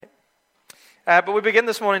But we begin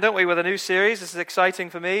this morning, don't we, with a new series. This is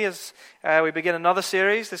exciting for me as we begin another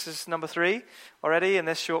series. This is number 3 already in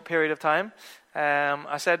this short period of time.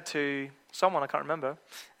 I said to someone, I can't remember,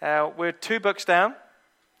 we're 2 books down,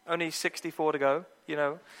 only 64 to go, you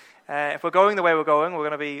know. If we're going the way we're going, we're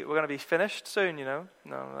going to be finished soon, you know.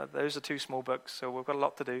 No, those are 2 small books, so we've got a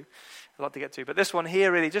lot to do, a lot to get to. But this one here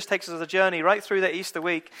really just takes us on a journey right through the Easter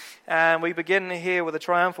week, and we begin here with a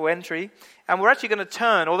triumphal entry. And we're actually going to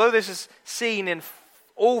turn, although this is seen in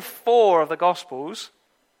all 4 of the Gospels,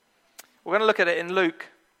 we're going to look at it in Luke.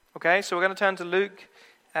 Okay, so we're going to turn to Luke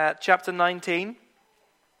chapter 19,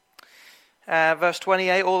 verse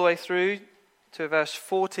 28 all the way through to verse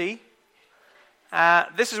 40.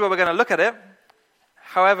 This is where we're going to look at it.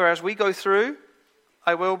 However, as we go through,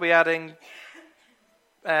 I will be adding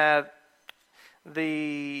the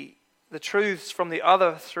truths from the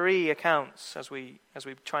other 3 accounts as we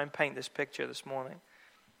try and paint this picture this morning.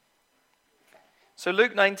 So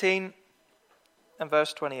Luke 19 and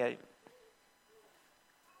verse 28.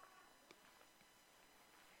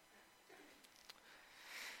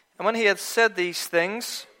 And when he had said these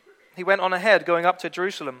things, he went on ahead, going up to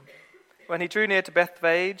Jerusalem. When he drew near to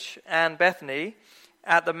Bethphage and Bethany,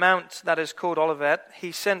 at the mount that is called Olivet,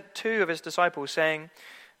 he sent 2 of his disciples, saying,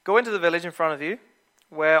 "Go into the village in front of you,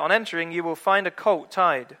 where on entering you will find a colt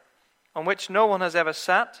tied, on which no one has ever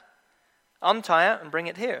sat. Untie it and bring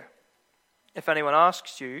it here. If anyone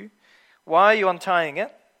asks you, 'Why are you untying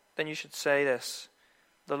it?' then you should say this,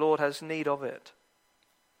 'The Lord has need of it.'"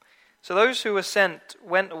 So those who were sent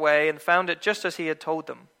went away and found it just as he had told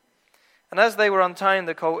them. And as they were untying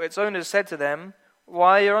the colt, its owners said to them,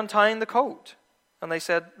 "Why are you untying the colt?" And they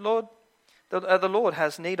said, "Lord, the Lord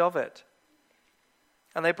has need of it."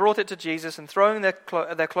 And they brought it to Jesus, and throwing their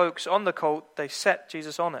cloaks on the colt, they set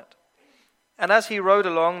Jesus on it. And as he rode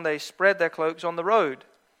along, they spread their cloaks on the road.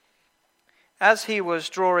 As he was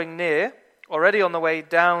drawing near, already on the way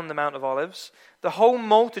down the Mount of Olives, the whole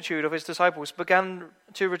multitude of his disciples began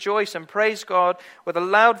to rejoice and praise God with a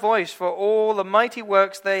loud voice for all the mighty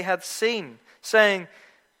works they had seen, saying,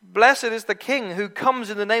 "Blessed is the King who comes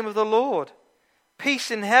in the name of the Lord.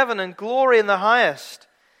 Peace in heaven and glory in the highest."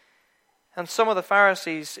 And some of the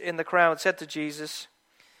Pharisees in the crowd said to Jesus,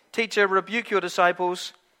 "Teacher, rebuke your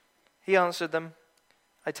disciples." He answered them,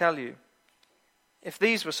 "I tell you, if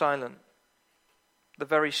these were silent, the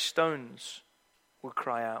very stones would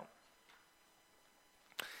cry out."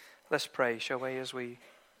 Let's pray, shall we, as we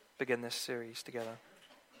begin this series together.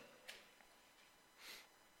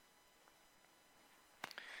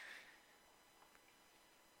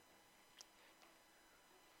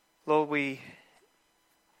 Lord, we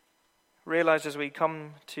realize as we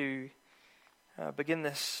come to begin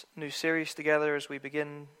this new series together, as we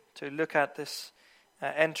begin to look at this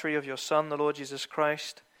entry of your Son, the Lord Jesus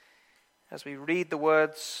Christ, as we read the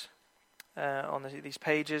words on these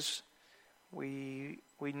pages, we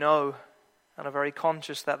know and are very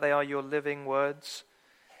conscious that they are your living words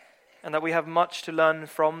and that we have much to learn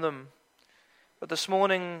from them. But this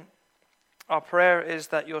morning, our prayer is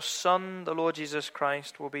that your Son, the Lord Jesus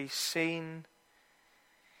Christ, will be seen,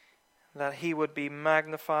 that he would be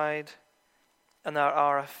magnified, and that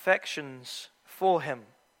our affections for him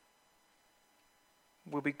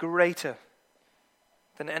will be greater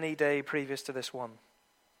than any day previous to this one.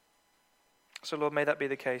 So Lord, may that be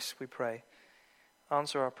the case, we pray.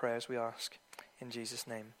 Answer our prayers, we ask. In Jesus'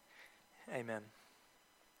 name, amen.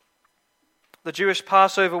 The Jewish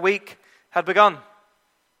Passover week had begun.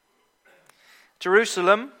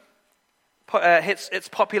 Jerusalem, its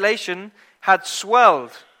population had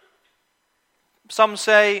swelled. Some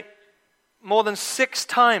say more than 6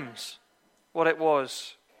 times what it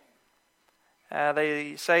was.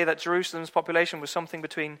 They say that Jerusalem's population was something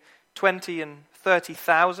between 20 and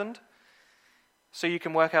 30,000. So you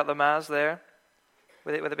can work out the maths there,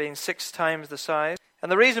 with it being 6 times the size.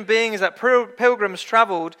 And the reason being is that pilgrims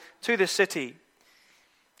traveled to this city.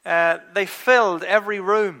 They filled every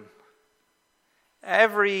room.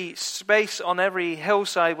 Every space on every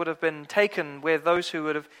hillside would have been taken with those who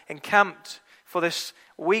would have encamped for this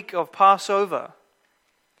week of Passover.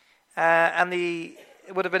 And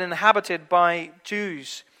it would have been inhabited by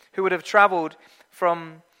Jews who would have traveled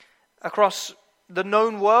from across the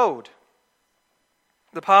known world.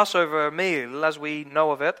 The Passover meal, as we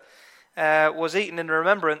know of it, was eaten in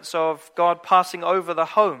remembrance of God passing over the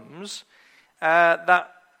homes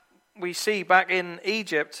that we see back in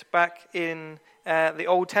Egypt, back in the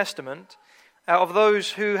Old Testament, of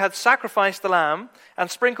those who had sacrificed the lamb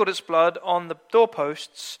and sprinkled its blood on the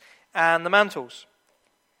doorposts and the mantles.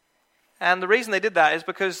 And the reason they did that is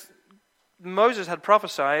because Moses had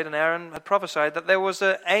prophesied and Aaron had prophesied that there was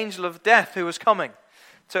an angel of death who was coming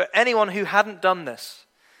to anyone who hadn't done this.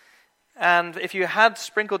 And if you had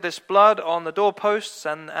sprinkled this blood on the doorposts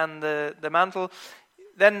and the mantle,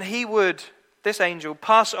 then this angel,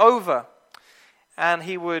 pass over, and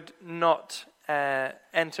he would not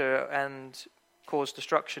enter and cause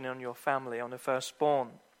destruction on your family, on the firstborn.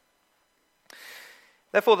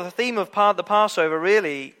 Therefore, the theme of the Passover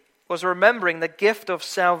really was remembering the gift of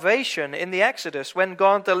salvation in the Exodus when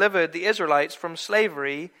God delivered the Israelites from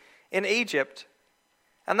slavery in Egypt.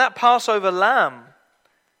 And that Passover lamb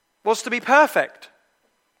was to be perfect.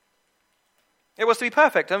 It was to be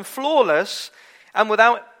perfect and flawless and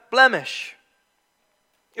without blemish.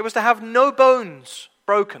 It was to have no bones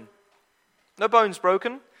broken. No bones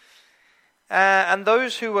broken. And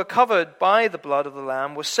those who were covered by the blood of the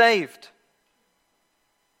lamb were saved.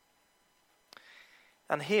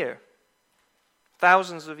 And here,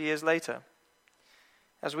 thousands of years later,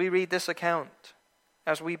 as we read this account,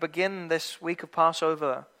 as we begin this week of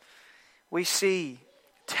Passover, we see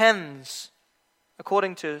tens,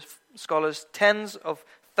 according to scholars, tens of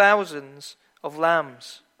thousands of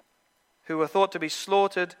lambs who were thought to be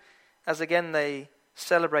slaughtered as again they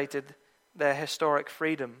celebrated their historic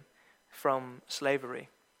freedom from slavery.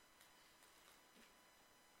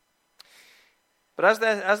 But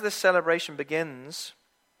as this celebration begins,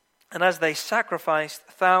 and as they sacrificed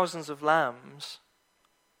thousands of lambs,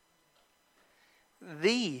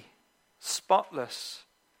 the spotless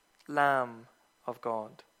Lamb of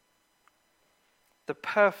God, the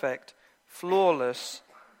perfect, flawless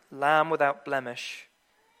Lamb without blemish,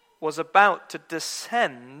 was about to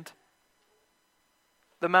descend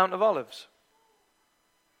the Mount of Olives.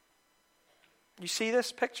 You see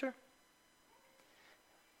this picture?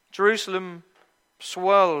 Jerusalem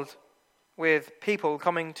swirled with people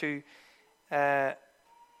coming to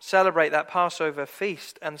celebrate that Passover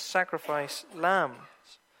feast and sacrifice lambs.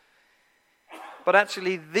 But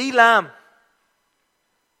actually, the Lamb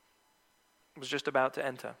was just about to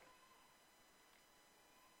enter.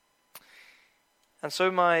 And so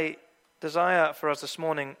my desire for us this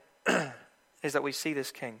morning is that we see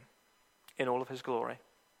this King in all of his glory.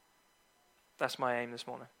 That's my aim this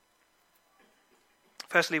morning.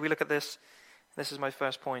 Firstly, we look at this. This is my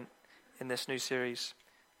first point in this new series,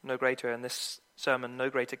 No Greater, and this sermon,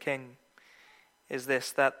 No Greater King, is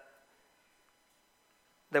this, that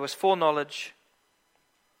there was foreknowledge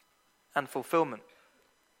and fulfillment.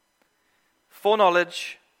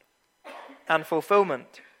 Foreknowledge and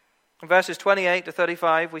fulfillment. In verses 28 to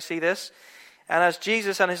 35, we see this. And as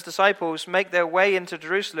Jesus and his disciples make their way into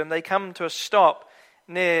Jerusalem, they come to a stop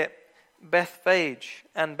near Bethphage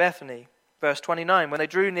and Bethany. Verse 29, when they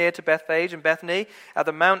drew near to Bethphage and Bethany at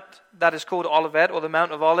the mount that is called Olivet, or the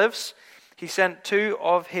Mount of Olives, he sent two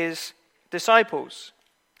of his disciples.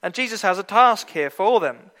 And Jesus has a task here for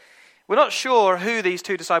them. We're not sure who these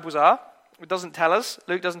two disciples are. It doesn't tell us.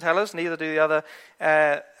 Luke doesn't tell us, neither do the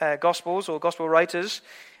other Gospels or Gospel writers.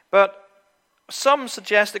 But some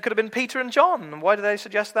suggest it could have been Peter and John. And why do they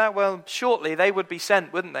suggest that? Well, shortly they would be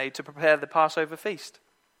sent, wouldn't they, to prepare the Passover feast.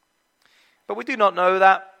 But we do not know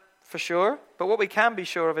that for sure. But what we can be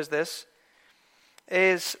sure of is this,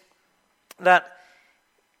 is that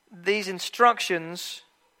these instructions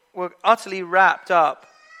were utterly wrapped up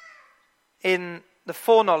in the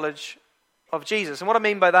foreknowledge of Jesus. And what I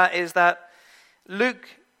mean by that is that Luke,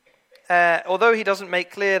 although he doesn't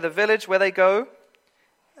make clear the village where they go,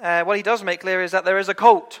 what he does make clear is that there is a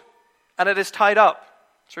colt, and it is tied up.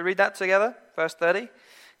 Shall we read that together? Verse 30.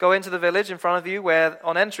 Go into the village in front of you, where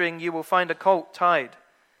on entering you will find a colt tied.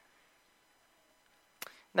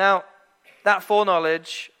 Now, that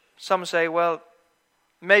foreknowledge, some say, well,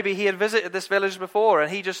 maybe he had visited this village before,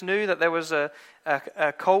 and he just knew that there was a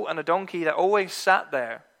colt and a donkey that always sat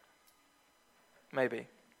there. Maybe.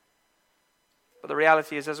 But the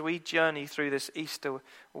reality is, as we journey through this Easter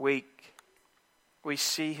week, we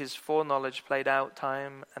see his foreknowledge played out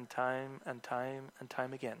time and time and time and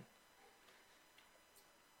time again.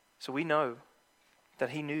 So we know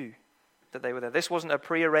that he knew that they were there. This wasn't a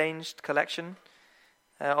prearranged collection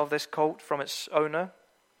of this colt from its owner.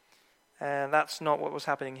 That's not what was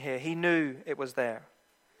happening here. He knew it was there.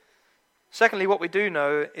 Secondly, what we do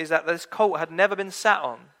know is that this colt had never been sat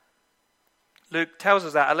on. Luke tells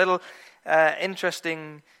us that. A little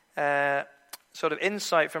interesting sort of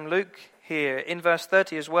insight from Luke here in verse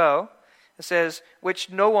 30 as well. It says,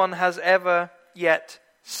 which no one has ever yet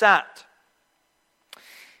sat.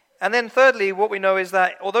 And then thirdly, what we know is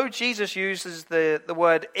that although Jesus uses the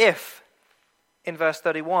word if in verse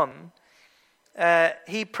 31,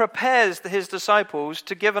 he prepares his disciples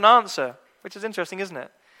to give an answer, which is interesting, isn't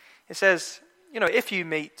it? It says, if you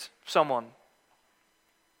meet someone.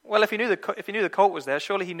 Well, if he knew the colt was there,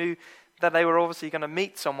 surely he knew that they were obviously going to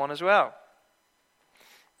meet someone as well.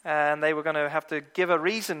 And they were going to have to give a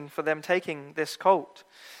reason for them taking this colt.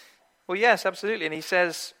 Well, yes, absolutely. And he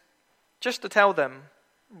says, just to tell them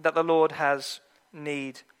that the Lord has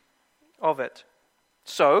need of it.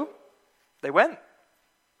 So, they went.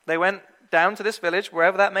 They went down to this village,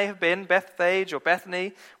 wherever that may have been, Bethphage or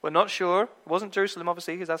Bethany, we're not sure. It wasn't Jerusalem,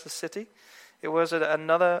 obviously, because that's a city. It was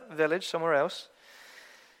another village somewhere else.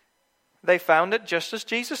 They found it just as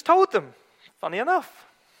Jesus told them, funny enough,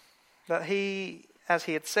 that as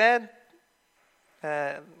he had said,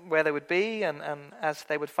 where they would be and as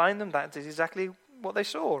they would find them, that is exactly what they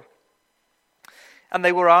saw. And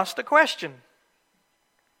they were asked a question,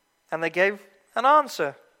 and they gave an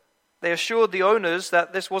answer. They assured the owners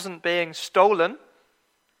that this wasn't being stolen.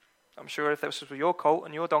 I'm sure if this was your colt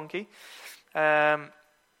and your donkey,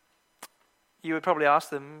 you would probably ask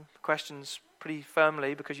them questions pretty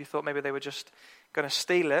firmly because you thought maybe they were just going to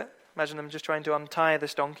steal it. Imagine them just trying to untie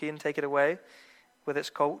this donkey and take it away with its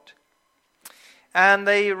colt. And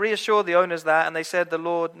they reassured the owners that, and they said the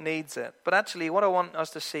Lord needs it. But actually, what I want us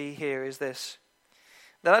to see here is this.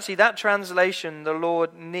 That actually that translation, the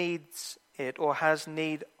Lord needs it or has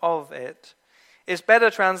need of it, is better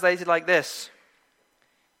translated like this.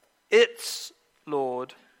 Its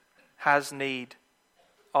Lord has need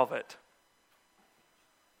of it.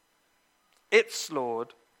 Its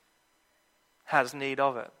Lord has need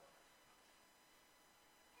of it.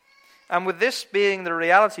 And with this being the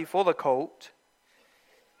reality for the colt,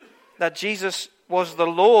 that Jesus was the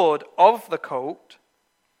Lord of the colt,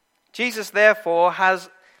 Jesus therefore has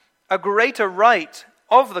a greater right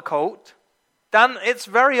of the colt than its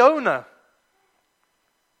very owner.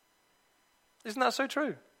 Isn't that so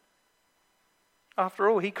true? After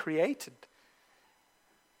all, he created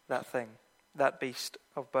that thing, that beast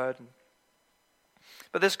of burden.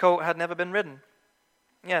 But this colt had never been ridden.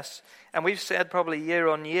 Yes, and we've said probably year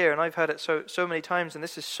on year, and I've heard it so many times, and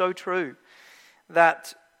this is so true,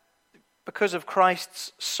 that because of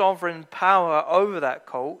Christ's sovereign power over that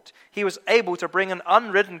colt, he was able to bring an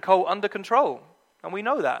unridden colt under control. And we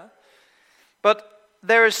know that. But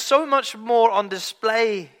there is so much more on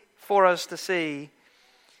display for us to see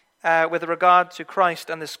with regard to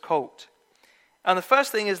Christ and this colt. And the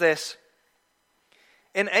first thing is this.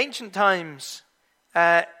 In ancient times,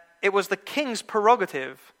 it was the king's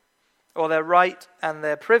prerogative, or their right and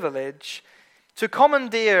their privilege, to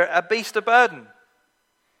commandeer a beast of burden.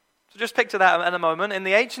 So just picture that in a moment. In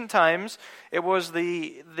the ancient times, it was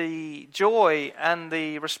the joy and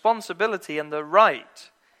the responsibility and the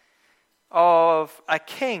right of a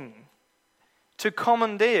king to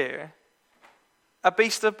commandeer a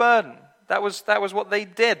beast of burden. That was what they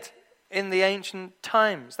did in the ancient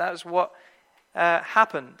times. That was what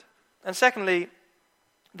happened. And secondly,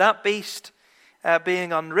 that beast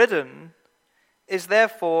being unridden is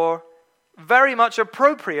therefore very much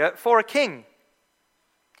appropriate for a king.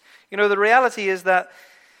 You know, the reality is that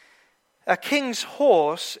a king's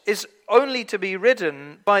horse is only to be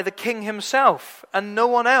ridden by the king himself and no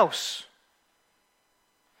one else.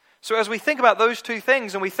 So as we think about those two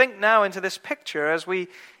things, and we think now into this picture, as we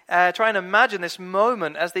try and imagine this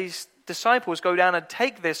moment as these disciples go down and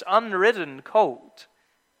take this unridden colt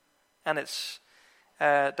and its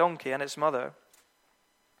donkey and its mother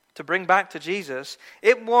to bring back to Jesus,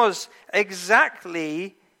 it was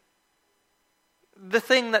exactly the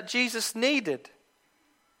thing that Jesus needed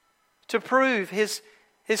to prove his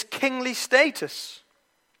kingly status.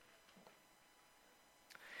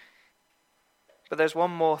 But there's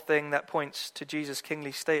one more thing that points to Jesus'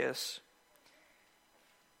 kingly status.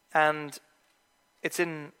 And it's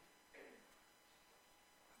in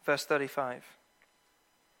verse 35.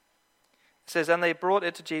 It says, "And they brought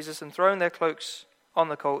it to Jesus, and throwing their cloaks on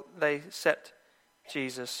the colt, they set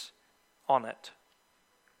Jesus on it."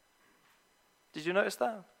 Did you notice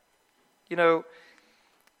that? You know,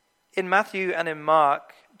 in Matthew and in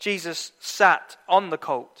Mark, Jesus sat on the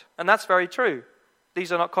colt. And that's very true.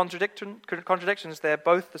 These are not contradictions. They're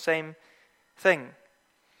both the same thing.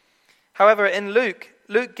 However, in Luke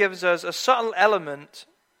gives us a subtle element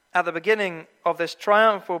at the beginning of this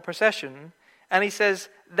triumphal procession, and he says,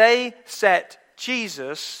 they set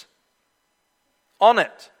Jesus on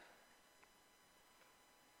it.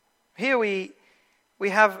 Here we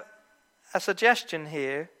have a suggestion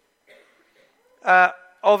here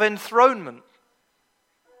of enthronement.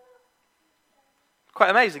 Quite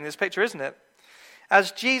amazing, this picture, isn't it?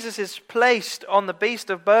 As Jesus is placed on the beast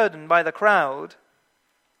of burden by the crowd,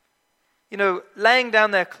 you know, laying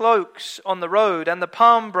down their cloaks on the road and the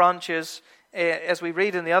palm branches as we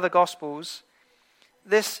read in the other Gospels,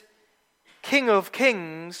 this King of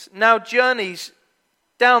Kings now journeys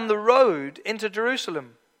down the road into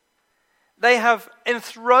Jerusalem. They have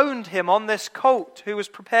enthroned him on this colt who was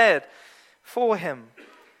prepared for him.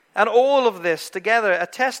 And all of this together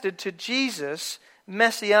attested to Jesus'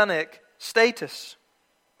 messianic status.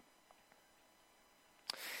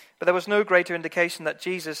 But there was no greater indication that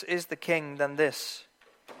Jesus is the king than this.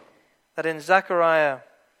 That in Zechariah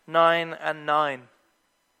 9 and 9,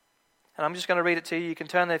 and I'm just going to read it to you. You can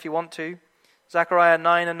turn there if you want to. Zechariah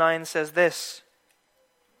 9 and 9 says this: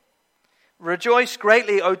 "Rejoice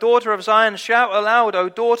greatly, O daughter of Zion. Shout aloud, O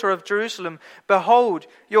daughter of Jerusalem. Behold,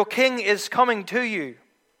 your king is coming to you.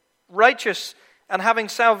 Righteous and having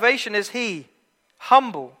salvation is he,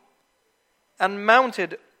 humble and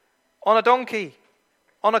mounted on a donkey,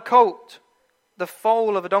 on a colt, the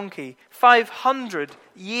foal of a donkey." 500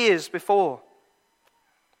 years before.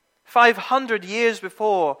 500 years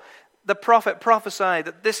before, the prophet prophesied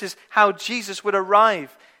that this is how Jesus would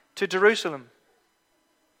arrive to Jerusalem.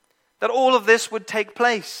 That all of this would take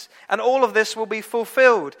place, and all of this will be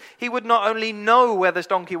fulfilled. He would not only know where this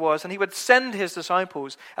donkey was, and he would send his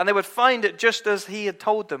disciples, and they would find it just as he had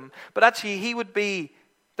told them, but actually he would be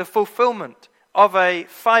the fulfillment of a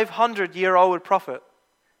 500-year-old prophet.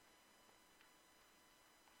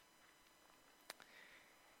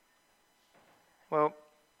 Well,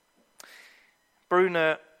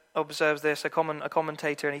 Bruner observes this, a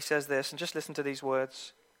commentator, and he says this, and just listen to these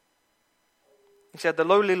words. He said, "The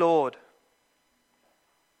lowly Lord,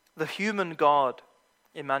 the human God,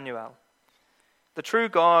 Emmanuel, the true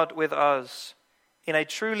God with us in a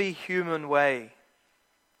truly human way,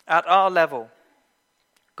 at our level,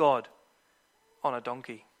 God on a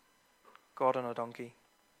donkey." God on a donkey.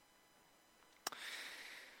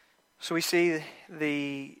 So we see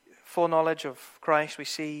the foreknowledge of Christ. We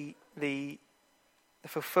see the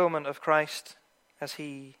fulfillment of Christ as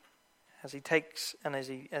he takes and as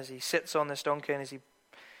he sits on this donkey and as he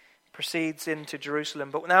proceeds into Jerusalem.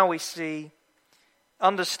 But now we see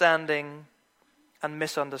understanding and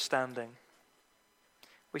misunderstanding.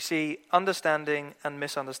 We see understanding and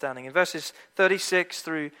misunderstanding. In verses 36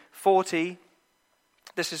 through 40,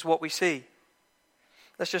 this is what we see.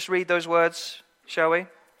 Let's just read those words, shall we?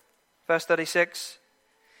 Verse 36.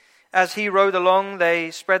 "As he rode along, they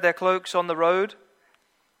spread their cloaks on the road.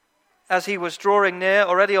 As he was drawing near,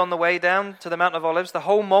 already on the way down to the Mount of Olives, the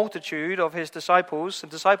whole multitude of his disciples,"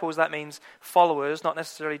 and disciples, that means followers, not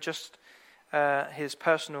necessarily just his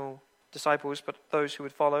personal disciples, but those who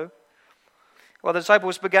would follow. "Well, the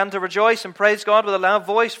disciples began to rejoice and praise God with a loud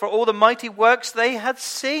voice for all the mighty works they had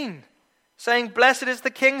seen, saying, 'Blessed is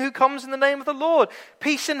the King who comes in the name of the Lord.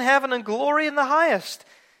 Peace in heaven and glory in the highest.'"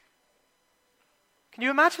 Can you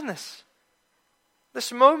imagine this?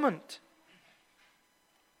 This moment.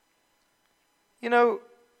 You know,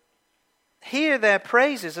 hear their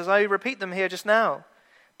praises as I repeat them here just now.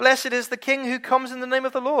 "Blessed is the King who comes in the name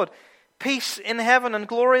of the Lord. Peace in heaven and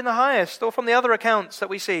glory in the highest." Or from the other accounts that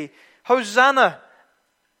we see, "Hosanna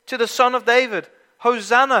to the Son of David.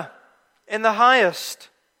 Hosanna in the highest."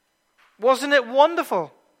 Wasn't it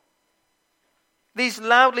wonderful? These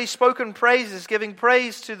loudly spoken praises, giving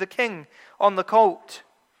praise to the King on the colt.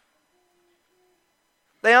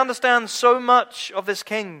 They understand so much of this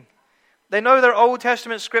King. They know their Old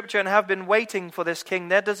Testament scripture and have been waiting for this King.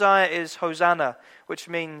 Their desire is Hosanna, which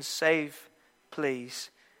means save, please,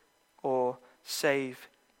 or save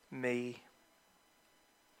me.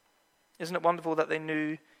 Isn't it wonderful that they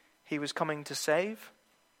knew he was coming to save?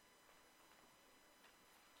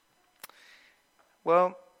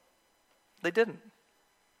 Well, they didn't.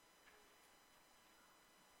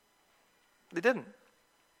 They didn't.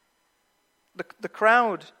 The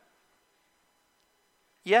crowd,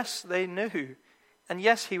 yes, they knew. And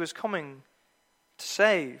yes, he was coming to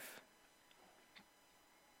save.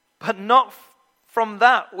 But not from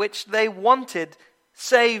that which they wanted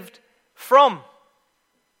saved from.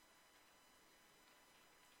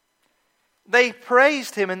 They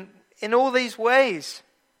praised him in all these ways.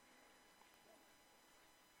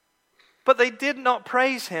 But they did not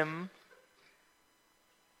praise him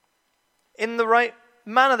in the right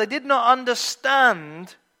manner. They did not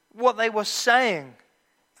understand what they were saying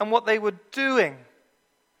and what they were doing.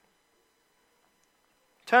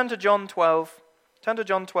 Turn to John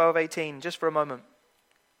 12:18, just for a moment.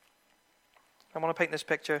 I want to paint this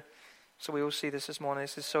picture so we all see this morning.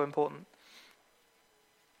 This is so important.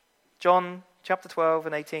 John chapter 12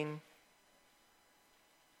 and 18.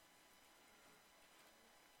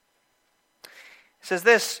 It says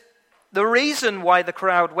this: "The reason why the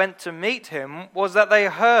crowd went to meet him was that they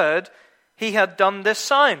heard he had done this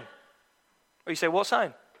sign." Or you say, what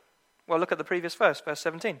sign? Well, look at the previous verse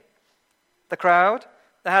 17. The crowd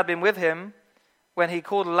that had been with him when he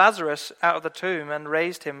called Lazarus out of the tomb and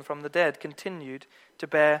raised him from the dead continued to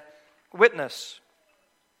bear witness.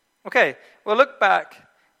 Okay, well, look back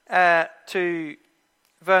to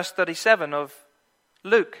verse 37 of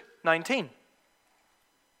Luke 19.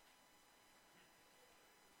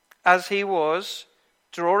 As he was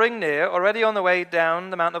drawing near, already on the way down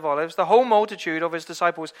the Mount of Olives, the whole multitude of his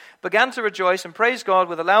disciples began to rejoice and praise God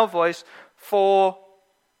with a loud voice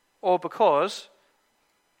because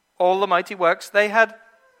all the mighty works they had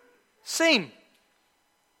seen.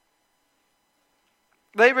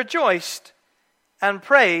 They rejoiced and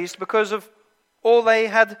praised because of all they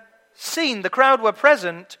had seen. The crowd were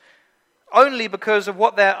present only because of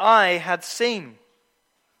what their eye had seen.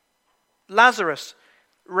 Lazarus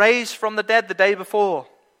raised from the dead the day before.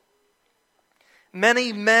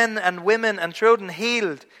 Many men and women and children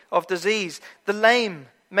healed of disease. The lame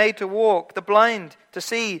made to walk, the blind to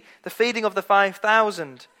see, the feeding of the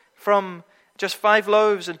 5,000 from just 5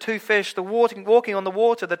 loaves and 2 fish, the walking on the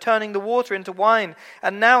water, the turning the water into wine.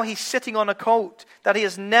 And now he's sitting on a colt that he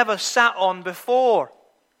has never sat on before.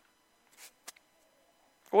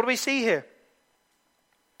 What do we see here?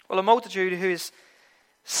 Well, a multitude who is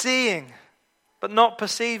seeing but not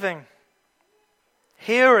perceiving,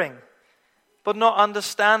 hearing but not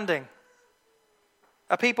understanding.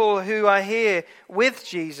 A people who are here with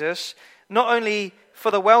Jesus, not only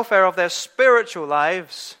for the welfare of their spiritual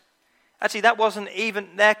lives, actually that wasn't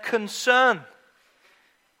even their concern,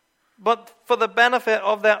 but for the benefit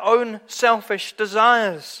of their own selfish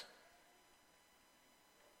desires.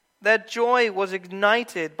 Their joy was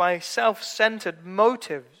ignited by self-centered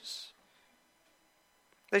motives.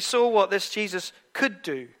 They saw what this Jesus could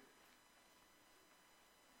do.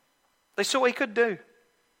 They saw what he could do.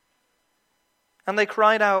 And they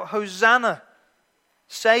cried out, Hosanna,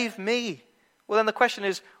 save me. Well, then the question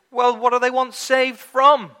is, well, what do they want saved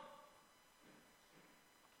from?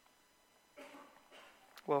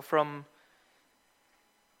 Well, from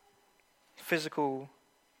physical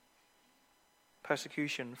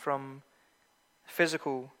persecution, from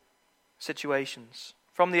physical situations,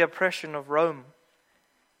 from the oppression of Rome.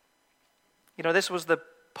 You know, this was the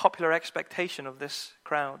popular expectation of this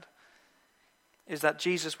crowd, is that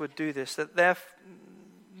Jesus would do this, that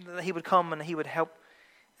he would come and he would help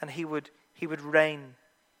and he would reign.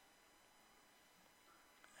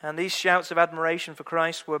 And these shouts of admiration for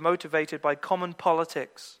Christ were motivated by common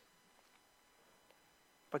politics.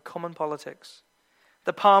 By common politics.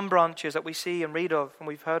 The palm branches that we see and read of, and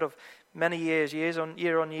we've heard of many year on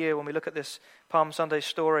year when we look at this Palm Sunday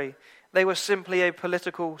story, they were simply a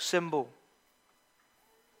political symbol,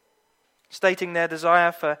 stating their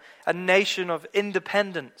desire for a nation of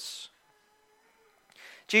independence.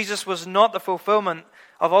 Jesus was not the fulfillment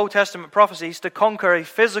of Old Testament prophecies to conquer a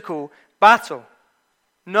physical battle.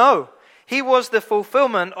 No, he was the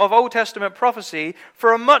fulfillment of Old Testament prophecy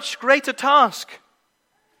for a much greater task,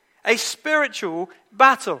 a spiritual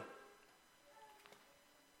battle.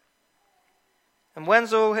 And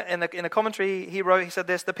Wenzel, in a commentary he wrote, he said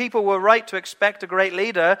this: the people were right to expect a great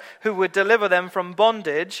leader who would deliver them from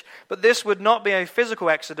bondage, but this would not be a physical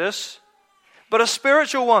exodus, but a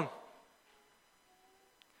spiritual one.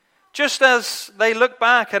 Just as they look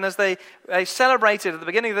back and as they celebrated at the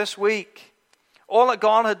beginning of this week, all that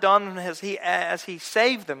God had done as he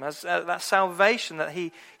saved them, as that salvation that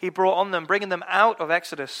he brought on them, bringing them out of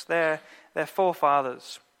Exodus, their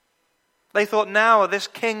forefathers. They thought, now this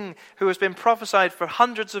king who has been prophesied for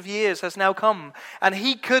hundreds of years has now come, and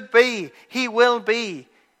he will be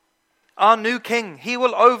our new king. He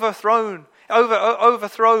will overthrow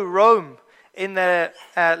Rome in their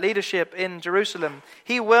leadership in Jerusalem.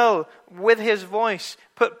 He will, with his voice,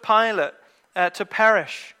 put Pilate to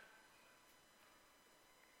perish.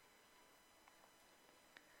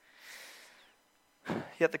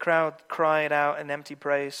 Yet the crowd cried out in empty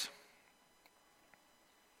praise.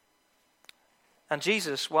 And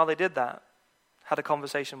Jesus, while they did that, had a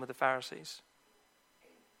conversation with the Pharisees.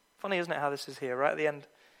 Funny, isn't it, how this is here, right at the end,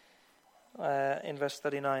 in verse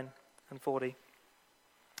 39 and 40.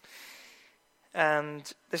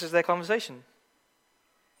 And this is their conversation.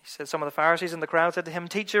 He said, some of the Pharisees in the crowd said to him,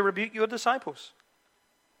 "Teacher, rebuke your disciples."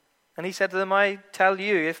 And he said to them, "I tell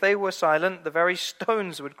you, if they were silent, the very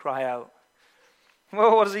stones would cry out."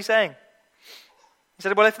 Well, what is he saying? He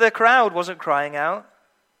said, well, if the crowd wasn't crying out,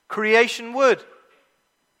 creation would.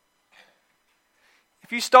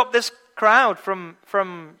 If you stop this crowd from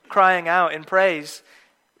crying out in praise,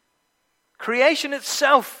 creation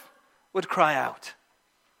itself would cry out.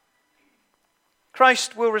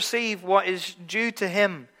 Christ will receive what is due to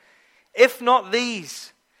him If not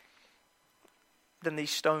these, then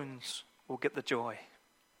these stones will get the joy.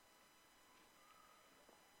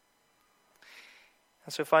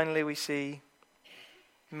 And so finally we see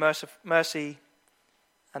mercy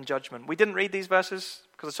and judgment. We didn't read these verses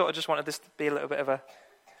because I sort of just wanted this to be a little bit of a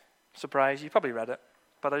surprise. You probably read it,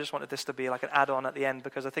 but I just wanted this to be like an add-on at the end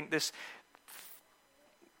because I think this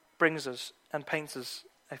brings us and paints us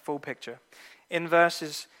a full picture. In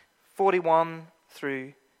verses 41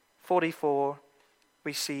 through 44,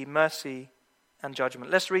 we see mercy and judgment.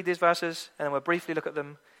 Let's read these verses and then we'll briefly look at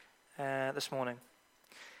them this morning.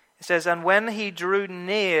 It says, "And when he drew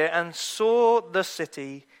near and saw the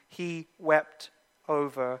city, he wept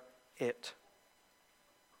over it,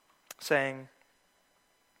 saying,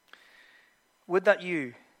 would that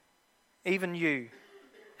you, even you,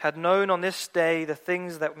 had known on this day the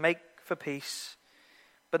things that make for peace,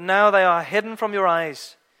 but now they are hidden from your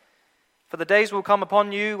eyes. For the days will come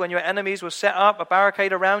upon you when your enemies will set up a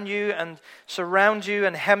barricade around you and surround you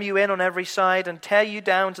and hem you in on every side and tear you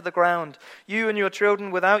down to the ground, you and your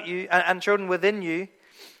children without you and children within you,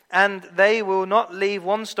 and they will not leave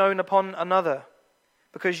one stone upon another,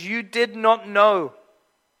 because you did not know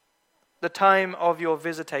the time of your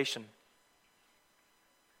visitation."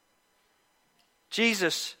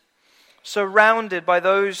 Jesus, surrounded by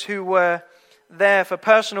those who were there for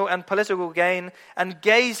personal and political gain, and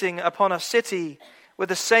gazing upon a city with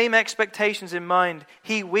the same expectations in mind,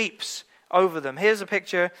 he weeps over them. Here's a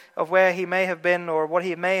picture of where he may have been or what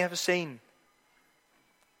he may have seen.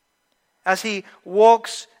 As he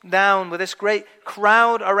walks down with this great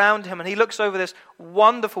crowd around him and he looks over this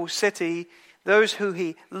wonderful city, those who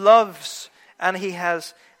he loves and he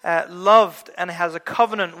has loved and has a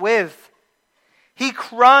covenant with, he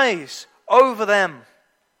cries over them.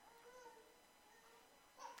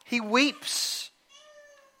 He weeps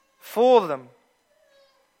for them,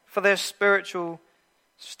 for their spiritual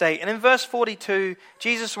state. And in verse 42,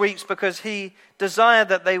 Jesus weeps because he desired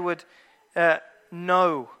that they would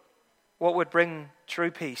know what would bring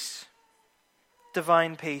true peace,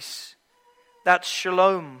 divine peace, that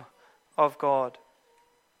shalom of God.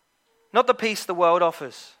 Not the peace the world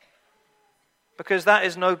offers, because that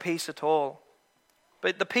is no peace at all.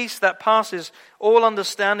 But the peace that passes all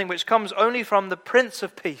understanding, which comes only from the Prince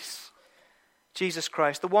of Peace, Jesus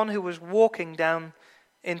Christ, the one who was walking down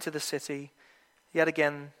into the city. Yet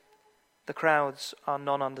again, the crowds are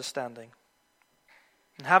non-understanding.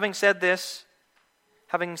 And having said this,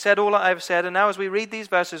 having said all that I've said, and now as we read these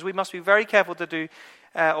verses, we must be very careful to do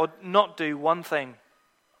or not do one thing.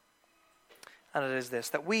 And it is this,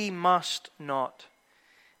 that we must not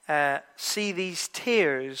see these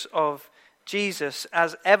tears of Jesus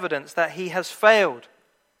as evidence that he has failed.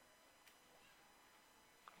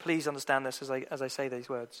 Please understand this as I say these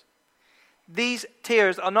words. These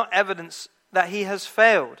tears are not evidence that he has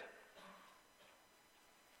failed.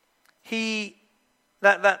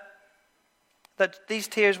 That these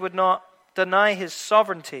tears would not deny his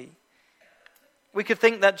sovereignty. We could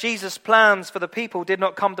think that Jesus' plans for the people did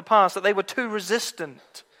not come to pass, that they were too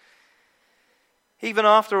resistant. Even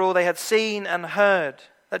after all they had seen and heard,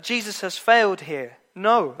 that Jesus has failed here.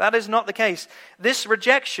 No, that is not the case. This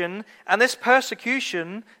rejection and this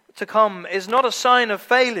persecution to come is not a sign of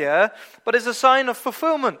failure, but is a sign of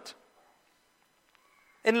fulfillment.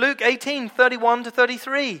 In Luke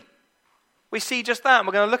 18:31-33, we see just that. And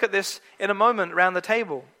we're going to look at this in a moment around the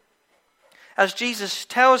table. As Jesus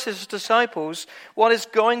tells his disciples what is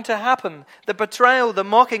going to happen. The betrayal, the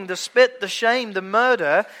mocking, the spit, the shame, the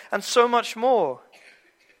murder, and so much more.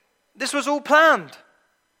 This was all planned.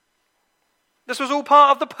 This was all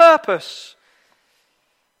part of the purpose.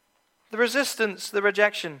 The resistance, the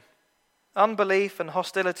rejection, unbelief and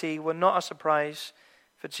hostility were not a surprise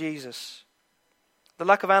for Jesus. The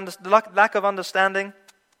lack of understanding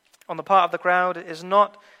on the part of the crowd is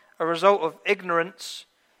not a result of ignorance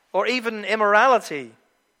or even immorality.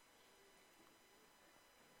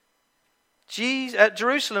 At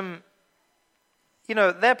Jerusalem,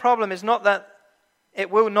 their problem is not that it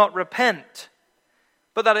will not repent,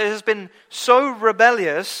 but that it has been so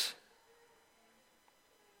rebellious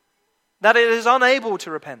that it is unable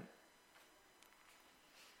to repent.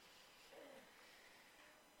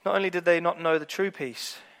 Not only did they not know the true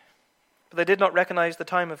peace, but they did not recognize the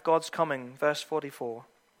time of God's coming. Verse 44.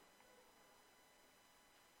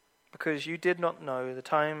 Because you did not know the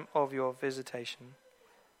time of your visitation.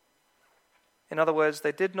 In other words,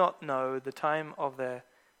 they did not know the time of their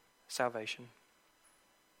salvation.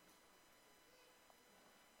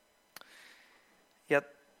 Yet,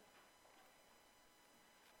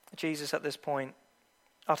 Jesus at this point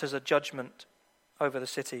utters a judgment over the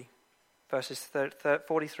city. verses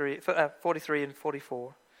 43 and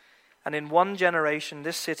 44. And in one generation,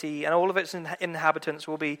 this city and all of its inhabitants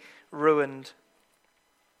will be ruined.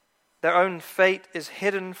 Their own fate is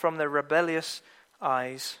hidden from their rebellious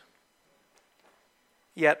eyes.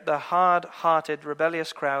 Yet the hard-hearted,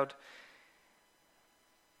 rebellious crowd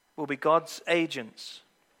will be God's agents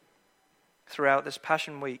throughout this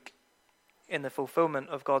Passion Week in the fulfillment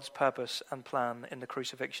of God's purpose and plan in the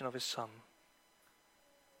crucifixion of his Son.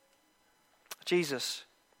 Jesus,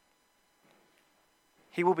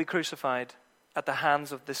 he will be crucified at the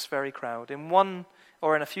hands of this very crowd. In one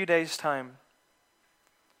or in a few days' time,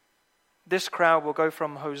 this crowd will go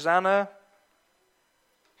from Hosanna,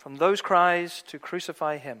 from those cries, to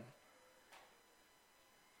crucify him.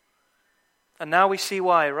 And now we see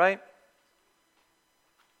why, right?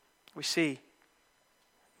 We see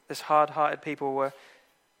this hard-hearted people were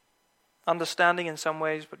understanding in some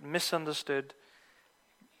ways, but misunderstood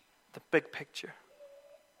the big picture,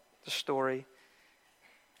 the story,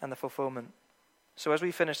 and the fulfillment. So as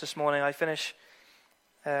we finish this morning, I finish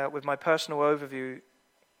with my personal overview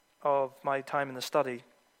of my time in the study.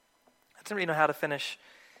 I didn't really know how to finish,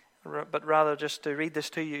 but rather just to read this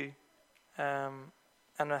to you, and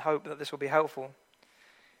I hope that this will be helpful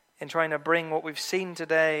in trying to bring what we've seen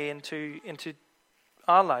today into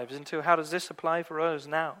our lives, into how does this apply for us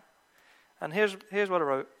now. And here's what I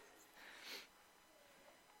wrote.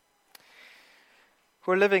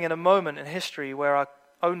 We're living in a moment in history where our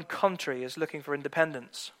own country is looking for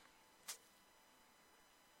independence.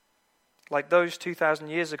 Like those 2,000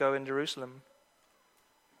 years ago in Jerusalem,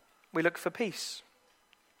 we look for peace.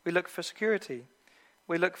 We look for security.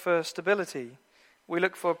 We look for stability. We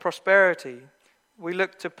look for prosperity. We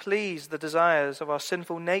look to please the desires of our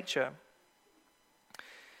sinful nature.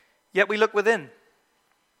 Yet we look within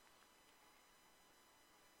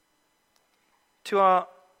to our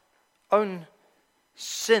own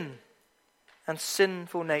sin and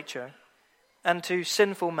sinful nature and to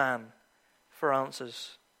sinful man for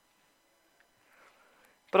answers.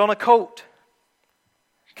 But on a colt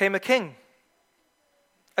came a king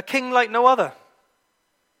like no other,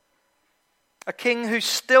 a king who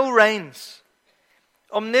still reigns,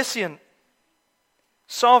 omniscient,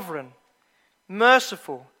 sovereign,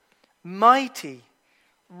 merciful, mighty,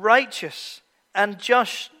 righteous, and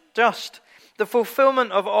just, the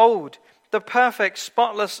fulfillment of old, the perfect,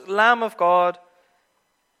 spotless Lamb of God.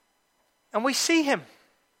 And we see him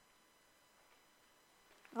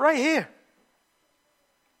right here.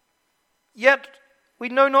 Yet we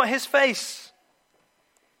know not his face.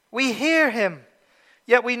 We hear him,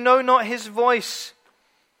 yet we know not his voice.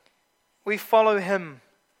 We follow him,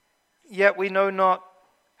 yet we know not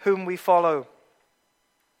whom we follow.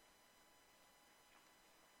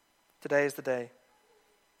 Today is the day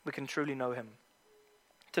we can truly know him.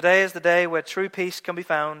 Today is the day where true peace can be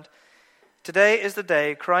found. Today is the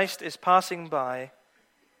day Christ is passing by.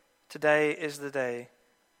 Today is the day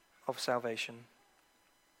of salvation.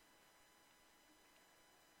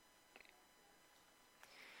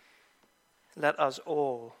 Let us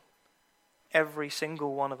all, every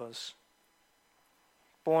single one of us,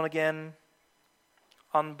 born again,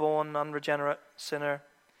 unborn, unregenerate sinner,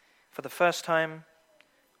 for the first time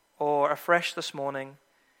or afresh this morning,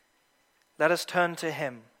 let us turn to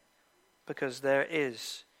him, because there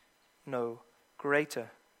is no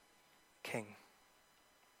greater King.